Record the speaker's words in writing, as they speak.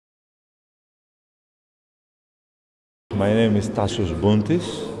My name is Tassos Bountis.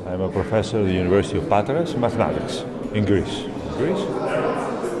 I'm a professor at the University of Patras, mathematics, in Greece.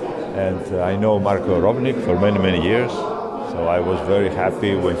 And I know Marco Robnik for many, many years, so I was very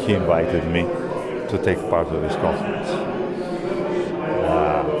happy when he invited me to take part of this conference.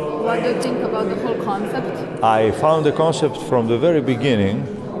 What do you think about the whole concept? I found the concept from the very beginning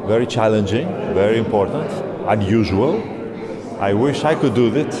very challenging, very important, unusual. I wish I could do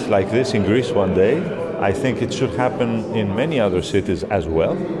it like this in Greece one day. I think it should happen in many other cities as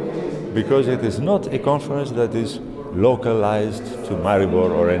well, because it is not a conference that is localized to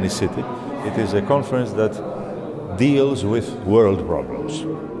Maribor or any city. It is a conference that deals with world problems,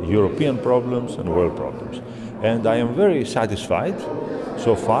 European problems and world problems. And I am very satisfied.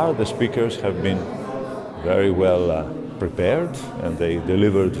 So far, the speakers have been very well prepared, and they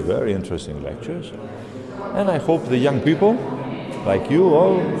delivered very interesting lectures. And I hope the young people, like you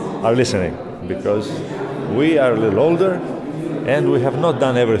all, are listening, because we are a little older and we have not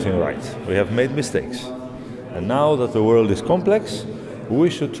done everything right. We have made mistakes. And now that the world is complex, we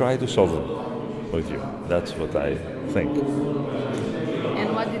should try to solve them with you. That's what I think.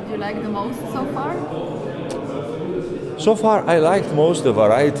 And what did you like the most so far? So far, I liked most the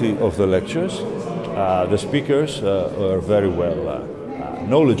variety of the lectures. The speakers were very well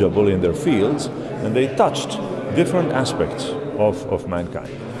knowledgeable in their fields, and they touched different aspects of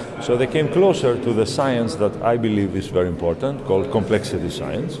mankind. So they came closer to the science that I believe is very important, called complexity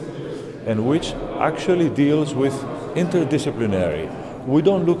science, and which actually deals with interdisciplinary. We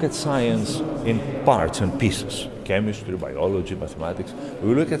don't look at science in parts and pieces, chemistry, biology, mathematics.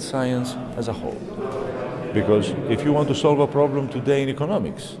 We look at science as a whole. Because if you want to solve a problem today in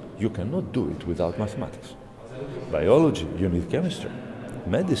economics, you cannot do it without mathematics. Biology, you need chemistry.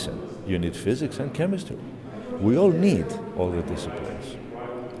 Medicine, you need physics and chemistry. We all need all the disciplines.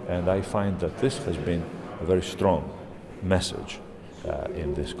 And I find that this has been a very strong message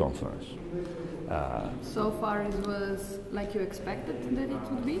in this conference. So far it was like you expected that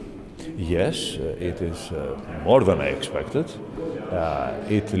it would be? Yes, it is more than I expected.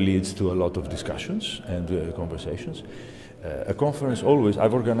 It leads to a lot of discussions and conversations. A conference always,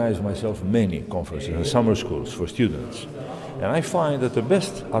 I've organized myself many conferences and summer schools for students. And I find that the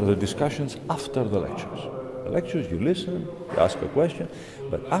best are the discussions after the lectures. The lectures, you listen, you ask a question,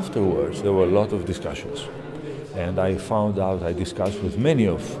 but afterwards there were a lot of discussions. And I found out, I discussed with many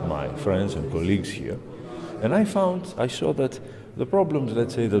of my friends and colleagues here, and I saw that the problems,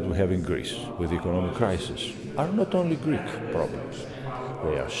 let's say, that we have in Greece with the economic crisis are not only Greek problems.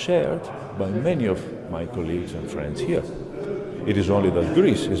 They are shared by many of my colleagues and friends here. It is only that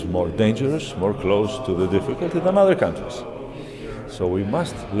Greece is more dangerous, more close to the difficulty than other countries. So we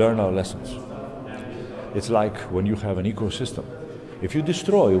must learn our lessons. It's like when you have an ecosystem. If you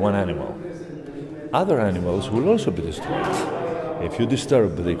destroy one animal, other animals will also be destroyed if you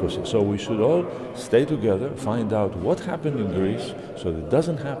disturb the ecosystem. So we should all stay together, find out what happened in Greece so that it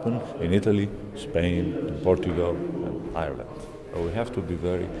doesn't happen in Italy, Spain, in Portugal, and Ireland. So we have to be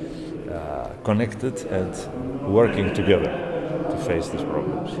very connected and working together to face these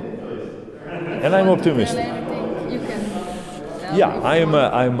problems. And I'm optimistic. Yeah,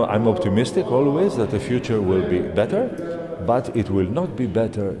 I'm optimistic always that the future will be better, but it will not be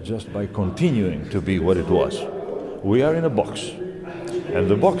better just by continuing to be what it was. We are in a box, and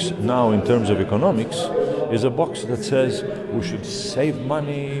the box now in terms of economics is a box that says we should save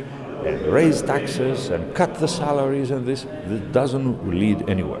money and raise taxes and cut the salaries, and this doesn't lead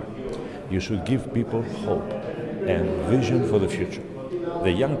anywhere. You should give people hope and vision for the future.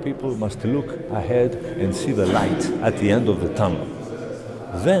 The young people must look ahead and see the light at the end of the tunnel.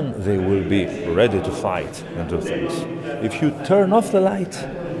 Then they will be ready to fight and do things. If you turn off the light,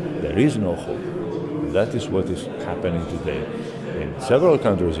 there is no hope. That is what is happening today. In several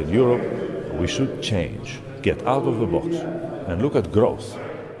countries in Europe, we should change, get out of the box, and look at growth,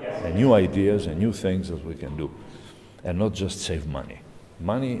 and new ideas and new things that we can do, and not just save money.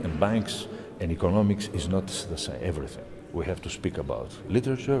 Money and banks and economics is not the same, everything. We have to speak about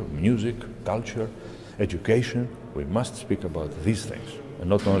literature, music, culture, education. We must speak about these things, and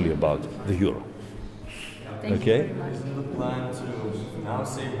not only about the euro. Thank okay? you very much. Is the plan to now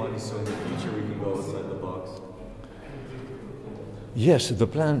save money so in the future we can go outside the box? Yes, the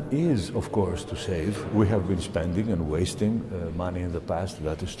plan is, of course, to save. We have been spending and wasting money in the past,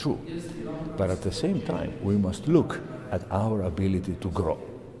 that is true. But at the same time, we must look at our ability to grow.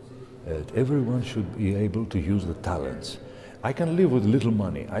 Everyone should be able to use the talents. I can live with little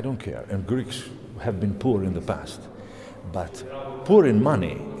money, I don't care. And Greeks have been poor in the past. But poor in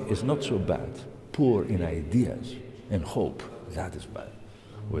money is not so bad. Poor in ideas and hope, that is bad.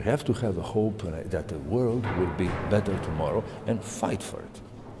 We have to have a hope that the world will be better tomorrow and fight for it.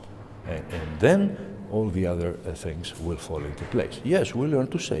 And then all the other things will fall into place. Yes, we learn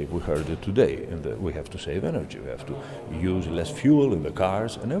to save. We heard it today. We have to save energy. We have to use less fuel in the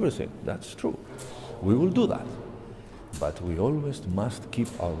cars and everything. That's true. We will do that. But we always must keep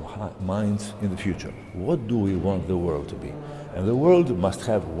our minds in the future. What do we want the world to be? And the world must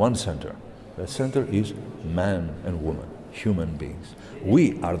have one center. That center is man and woman, human beings.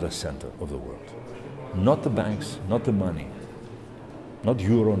 We are the center of the world. Not the banks, not the money, not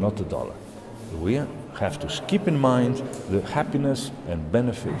euro, not the dollar. We have to keep in mind the happiness and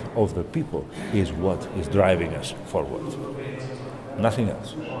benefit of the people is what is driving us forward. Nothing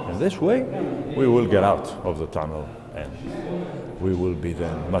else. In this way, we will get out of the tunnel and we will be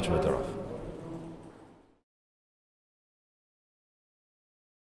then much better off.